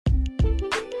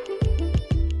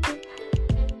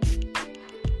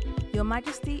Your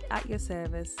Majesty at your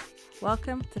service.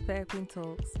 Welcome to Fairpin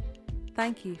Talks.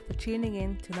 Thank you for tuning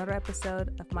in to another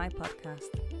episode of my podcast,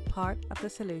 Part of the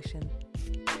Solution.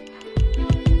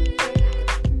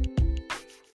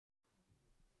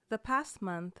 The past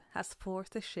month has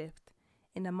forced a shift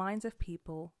in the minds of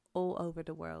people all over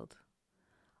the world.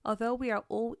 Although we are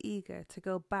all eager to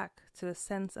go back to a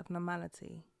sense of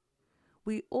normality,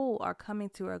 we all are coming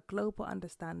to a global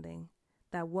understanding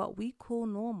that what we call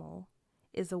normal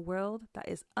is a world that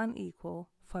is unequal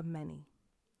for many.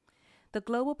 The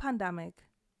global pandemic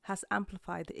has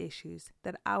amplified the issues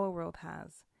that our world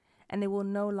has, and they will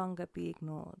no longer be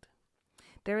ignored.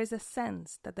 There is a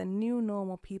sense that the new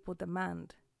normal people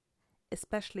demand,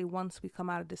 especially once we come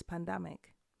out of this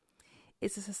pandemic,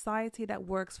 is a society that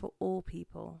works for all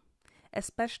people,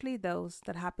 especially those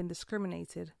that have been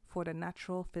discriminated for their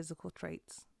natural physical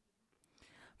traits.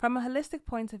 From a holistic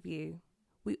point of view,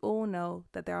 we all know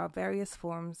that there are various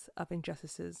forms of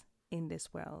injustices in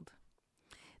this world.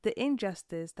 The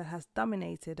injustice that has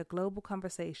dominated the global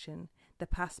conversation the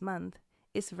past month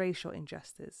is racial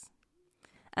injustice.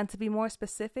 And to be more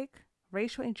specific,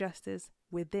 racial injustice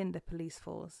within the police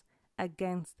force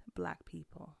against Black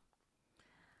people.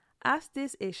 As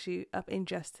this issue of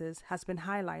injustice has been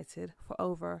highlighted for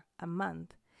over a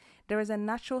month, there is a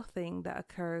natural thing that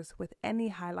occurs with any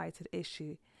highlighted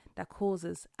issue that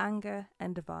causes anger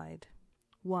and divide.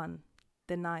 1.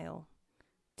 Denial.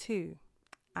 2.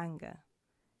 Anger.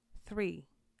 3.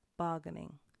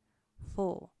 Bargaining.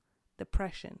 4.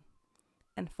 Depression.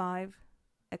 And 5.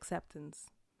 Acceptance.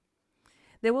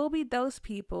 There will be those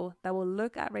people that will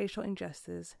look at racial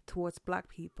injustice towards Black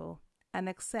people and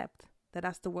accept that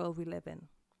that's the world we live in.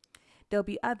 There'll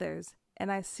be others,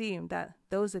 and I assume that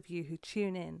those of you who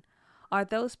tune in are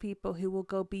those people who will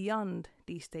go beyond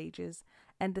these stages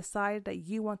and decide that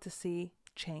you want to see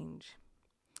change.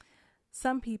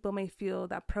 Some people may feel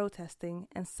that protesting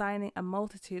and signing a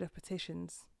multitude of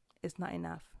petitions is not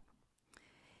enough.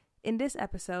 In this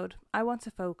episode, I want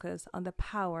to focus on the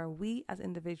power we as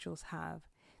individuals have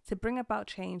to bring about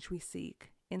change we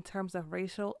seek in terms of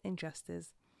racial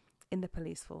injustice in the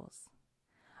police force.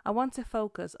 I want to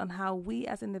focus on how we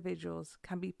as individuals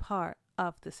can be part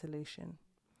of the solution.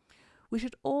 We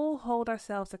should all hold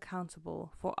ourselves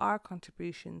accountable for our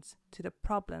contributions to the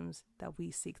problems that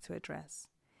we seek to address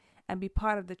and be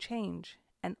part of the change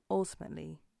and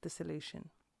ultimately the solution.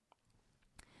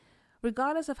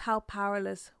 Regardless of how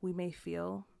powerless we may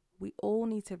feel, we all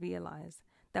need to realize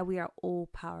that we are all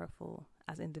powerful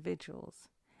as individuals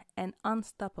and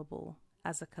unstoppable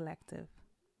as a collective.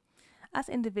 As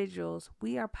individuals,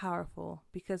 we are powerful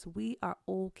because we are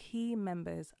all key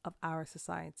members of our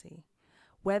society,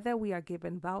 whether we are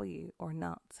given value or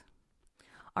not.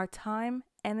 Our time,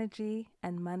 energy,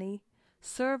 and money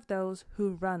serve those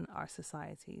who run our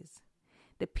societies.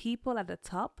 The people at the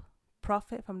top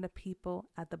profit from the people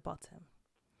at the bottom.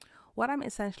 What I'm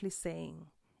essentially saying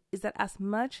is that as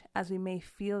much as we may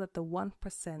feel that the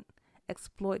 1%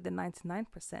 exploit the 99%,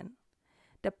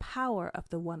 the power of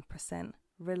the 1%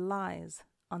 relies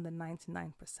on the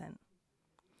 99%.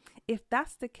 If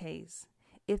that's the case,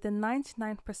 if the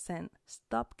 99%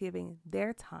 stop giving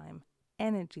their time,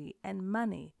 energy, and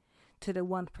money to the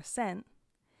 1%,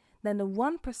 then the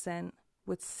 1%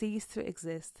 would cease to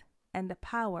exist and the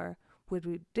power would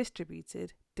be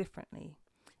distributed differently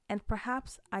and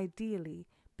perhaps ideally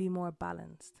be more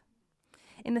balanced.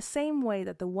 In the same way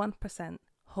that the 1%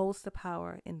 holds the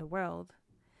power in the world,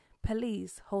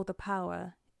 police hold the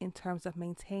power in terms of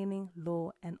maintaining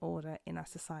law and order in our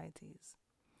societies.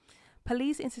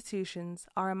 Police institutions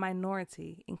are a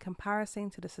minority in comparison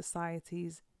to the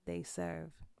societies they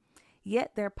serve,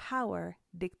 yet their power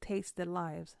dictates the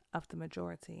lives of the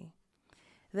majority.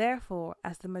 Therefore,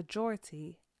 as the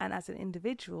majority and as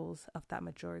individuals of that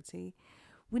majority,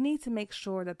 we need to make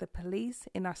sure that the police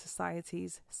in our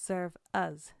societies serve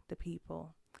us, the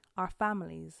people, our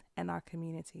families, and our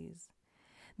communities.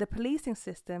 The policing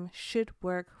system should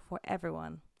work for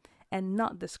everyone and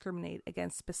not discriminate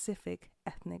against specific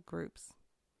ethnic groups.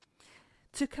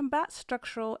 To combat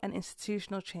structural and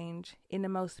institutional change in the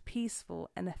most peaceful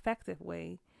and effective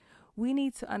way, we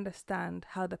need to understand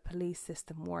how the police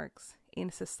system works in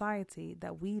a society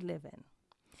that we live in.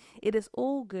 It is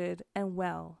all good and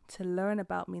well to learn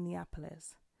about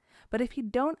Minneapolis, but if you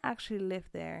don't actually live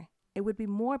there, it would be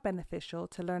more beneficial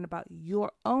to learn about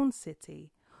your own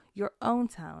city, your own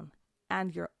town,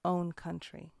 and your own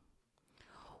country.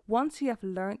 Once you have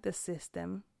learned the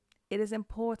system, it is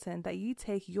important that you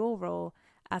take your role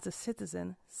as a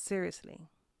citizen seriously.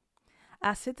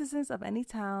 As citizens of any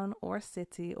town or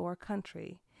city or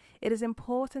country, it is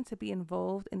important to be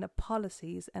involved in the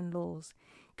policies and laws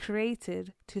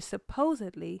created to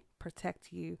supposedly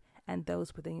protect you and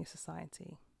those within your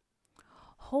society.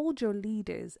 Hold your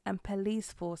leaders and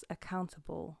police force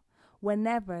accountable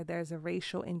whenever there is a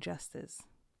racial injustice.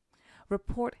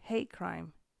 Report hate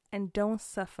crime and don't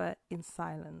suffer in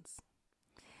silence.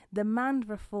 Demand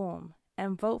reform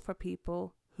and vote for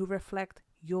people who reflect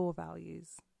your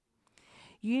values.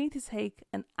 You need to take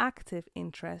an active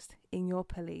interest in your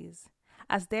police,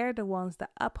 as they're the ones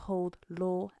that uphold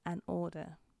law and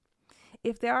order.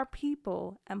 If there are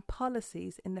people and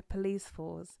policies in the police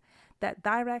force that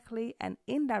directly and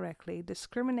indirectly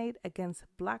discriminate against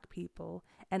Black people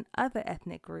and other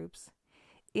ethnic groups,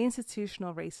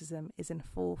 institutional racism is in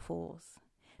full force,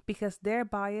 because their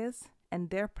bias and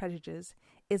their prejudice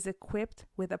is equipped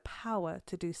with the power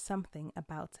to do something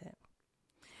about it.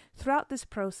 Throughout this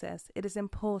process, it is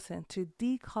important to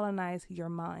decolonize your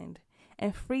mind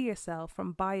and free yourself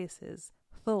from biases,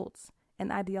 thoughts,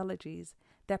 and ideologies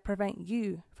that prevent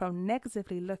you from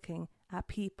negatively looking at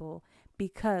people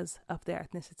because of their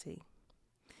ethnicity.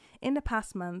 In the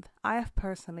past month, I have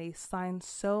personally signed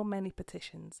so many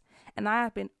petitions, and I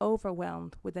have been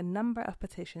overwhelmed with the number of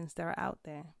petitions that are out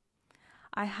there.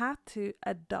 I had to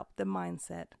adopt the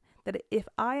mindset that if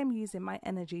I am using my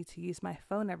energy to use my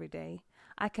phone every day,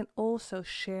 I can also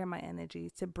share my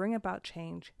energy to bring about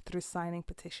change through signing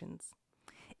petitions.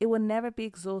 It will never be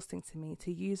exhausting to me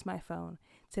to use my phone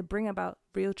to bring about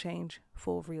real change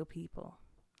for real people.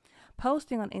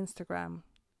 Posting on Instagram,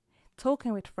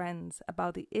 talking with friends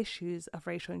about the issues of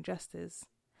racial injustice,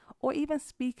 or even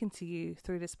speaking to you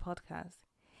through this podcast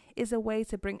is a way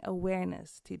to bring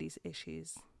awareness to these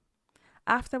issues.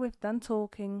 After we've done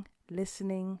talking,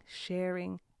 listening,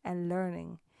 sharing, and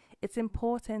learning, it's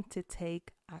important to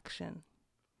take action.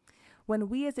 When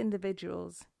we as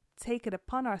individuals take it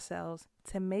upon ourselves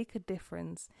to make a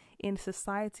difference in the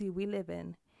society we live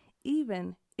in,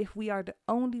 even if we are the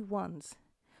only ones,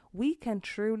 we can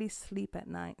truly sleep at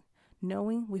night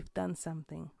knowing we've done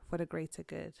something for the greater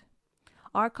good.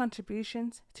 Our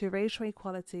contributions to racial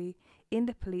equality in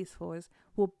the police force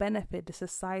will benefit the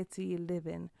society you live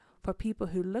in for people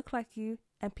who look like you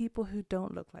and people who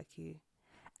don't look like you,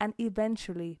 and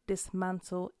eventually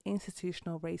dismantle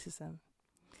institutional racism.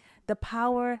 The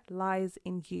power lies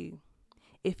in you.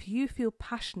 If you feel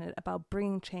passionate about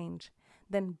bringing change,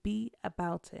 then be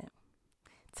about it.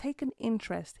 Take an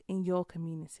interest in your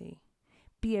community.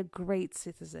 Be a great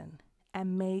citizen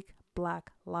and make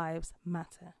Black lives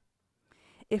matter.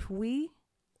 If we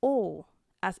all,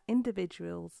 as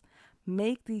individuals,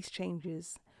 make these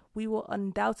changes, we will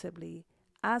undoubtedly,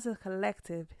 as a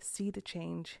collective, see the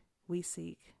change we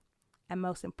seek. And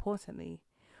most importantly,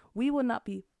 we will not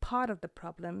be part of the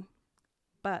problem,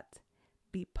 but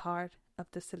be part of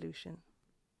the solution.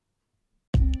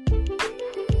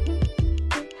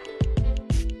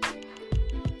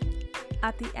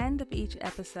 At the end of each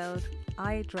episode,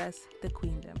 I address the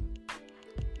Queendom.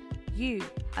 You,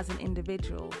 as an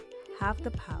individual, have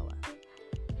the power.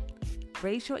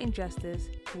 Racial injustice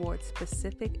towards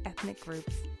specific ethnic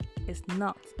groups is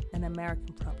not an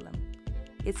American problem.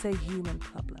 It's a human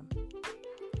problem.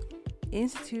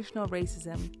 Institutional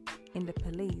racism in the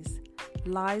police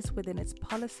lies within its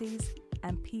policies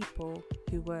and people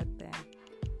who work there.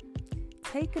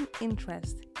 Take an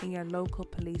interest in your local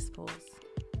police force.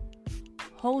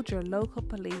 Hold your local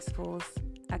police force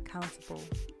accountable.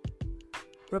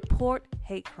 Report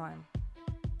hate crime.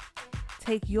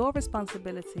 Take your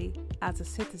responsibility as a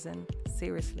citizen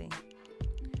seriously.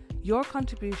 Your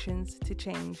contributions to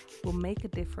change will make a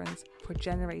difference for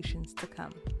generations to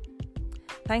come.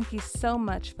 Thank you so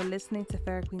much for listening to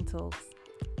Fair Queen Talks.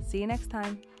 See you next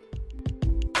time.